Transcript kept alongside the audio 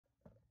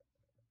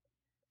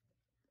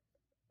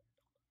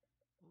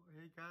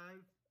Hey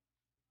guys,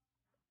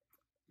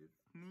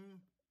 it's me,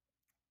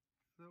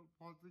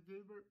 Pulsar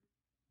Gamer,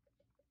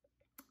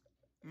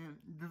 and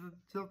this is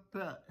just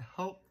a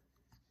health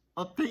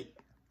update.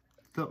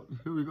 So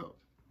here we go.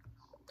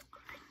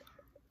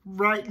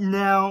 Right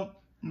now,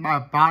 my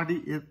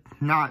body is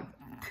not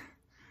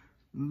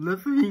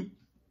listening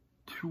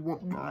to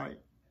what my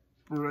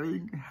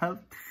brain has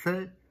to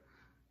say.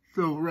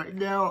 So right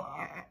now,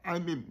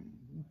 I'm in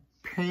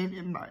pain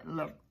in my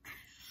left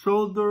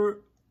shoulder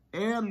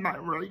and my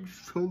right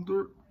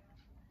shoulder,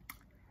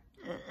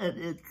 and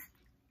it's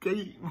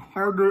getting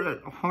harder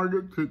and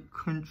harder to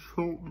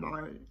control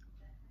my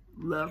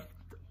left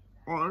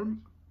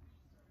arm.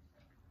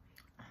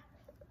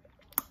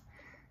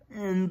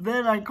 And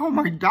then I call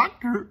my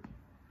doctor,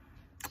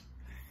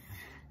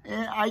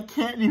 and I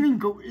can't even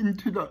go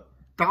into the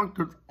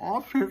doctor's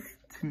office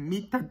to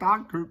meet the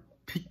doctor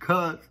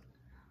because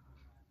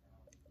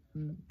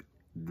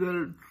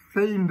they're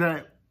saying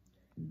that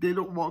they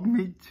don't want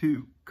me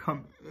to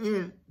come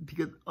in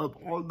because of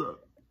all the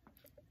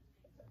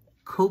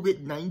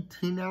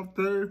COVID-19 out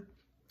there.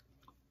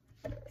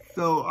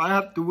 So I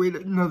have to wait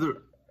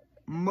another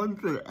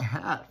month and a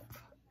half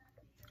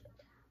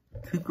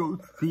to go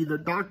see the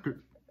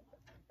doctor.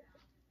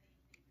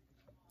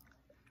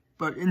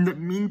 But in the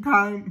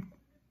meantime,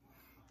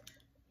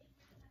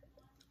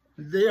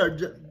 they're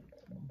just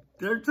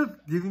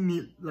giving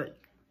me, like,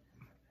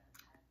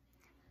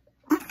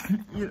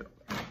 you know,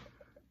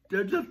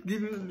 they're just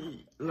giving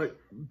me, like,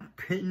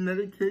 pain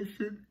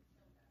medication.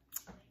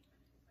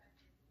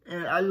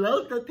 And I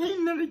love the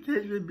pain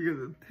medication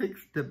because it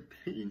takes the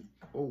pain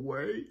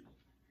away.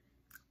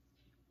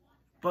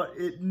 But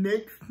it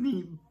makes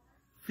me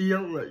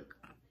feel, like,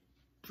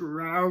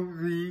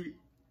 drowsy.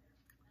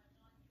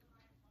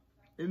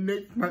 It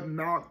makes my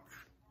mouth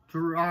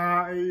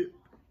dry.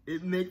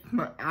 It makes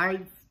my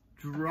eyes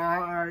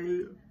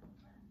dry.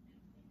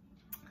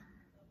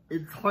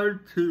 It's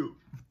hard to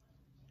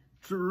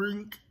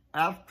drink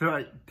after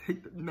I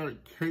take the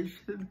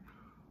medication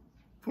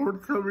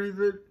for some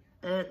reason,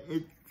 and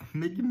it's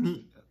making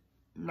me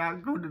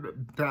not go to the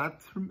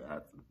bathroom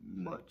as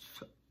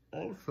much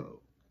also.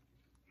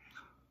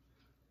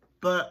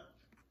 But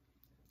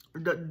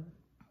the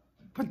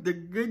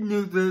good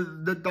news is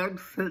the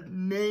doctor said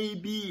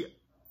maybe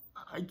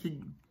I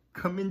can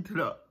come into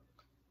the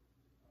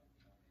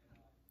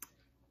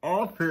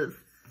office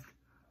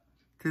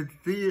to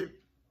see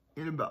it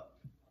in about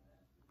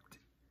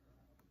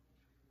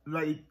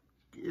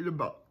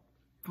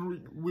 3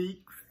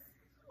 weeks,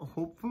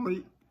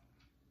 hopefully.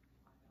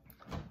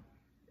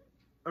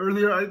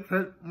 Earlier I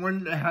said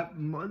 1.5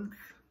 months,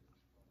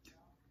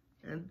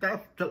 and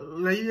that's the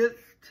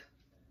latest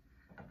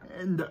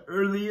and the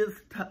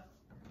earliest.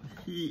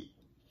 He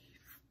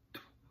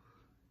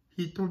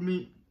told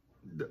me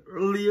the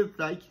earliest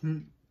I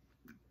can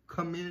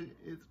come in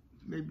is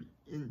maybe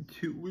in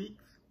 2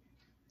 weeks.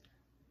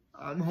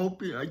 I'm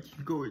hoping I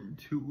can go in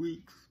 2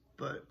 weeks,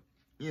 but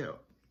you know,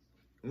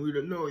 we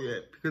don't know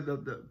yet because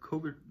of the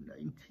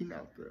COVID-19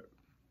 out there.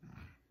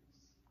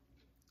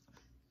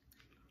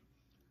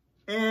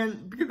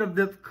 And because of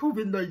this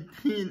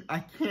COVID-19, I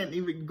can't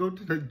even go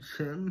to the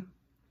gym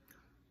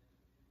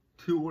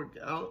to work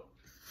out.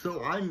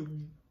 So I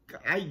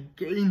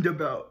gained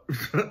about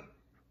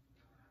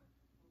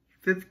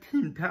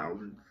 15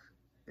 pounds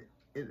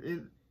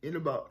in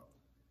about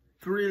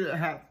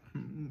 3.5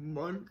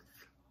 months.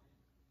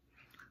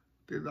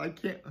 Because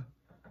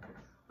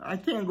I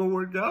can't go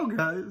work out,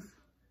 guys.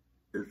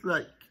 It's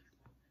like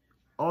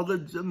all the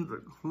gyms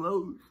are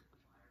closed.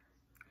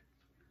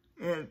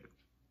 And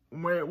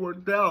when it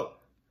worked out,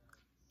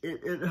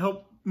 it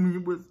helped me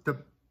with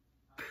the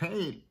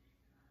pain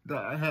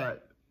that I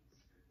had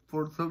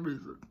for some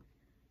reason.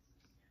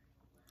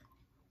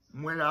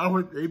 When I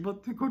was able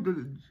to go to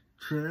the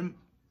gym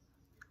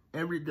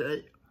every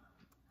day,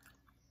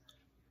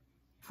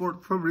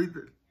 for some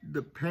reason,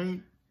 the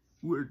pain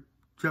would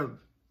just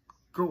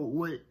go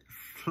away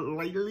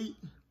slightly,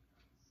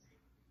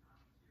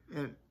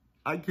 and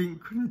I can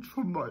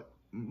control my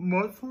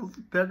muscles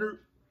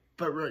better.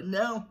 But right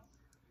now,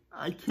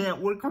 I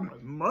can't work on my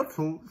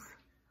muscles,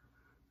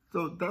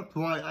 so that's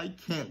why I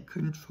can't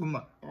control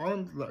my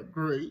arms that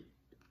great,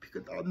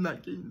 because I'm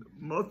not getting the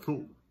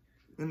muscle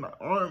in my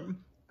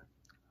arm.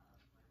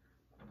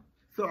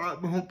 So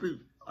I'm hoping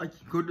I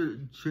can go to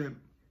the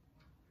gym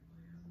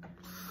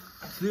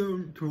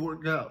soon to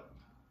work out.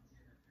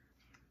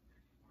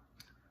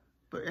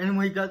 But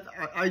anyway, guys,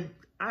 I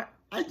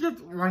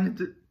just wanted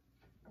to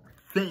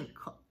thank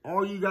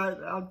all you guys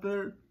out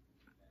there.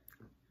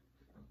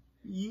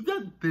 You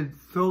guys have been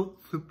so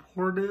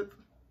supportive,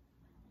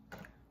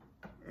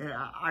 and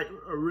I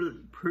really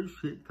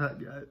appreciate that,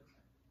 guys.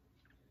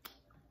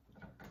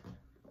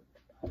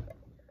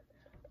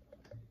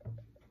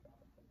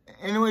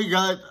 Anyway,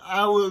 guys,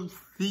 I will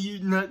see you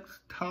next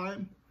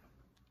time.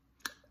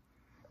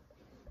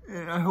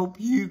 And I hope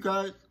you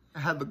guys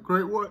have a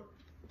great one.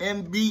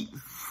 And be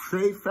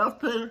safe out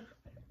there.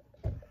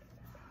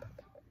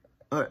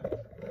 Alright.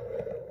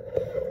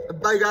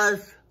 Bye,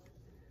 guys.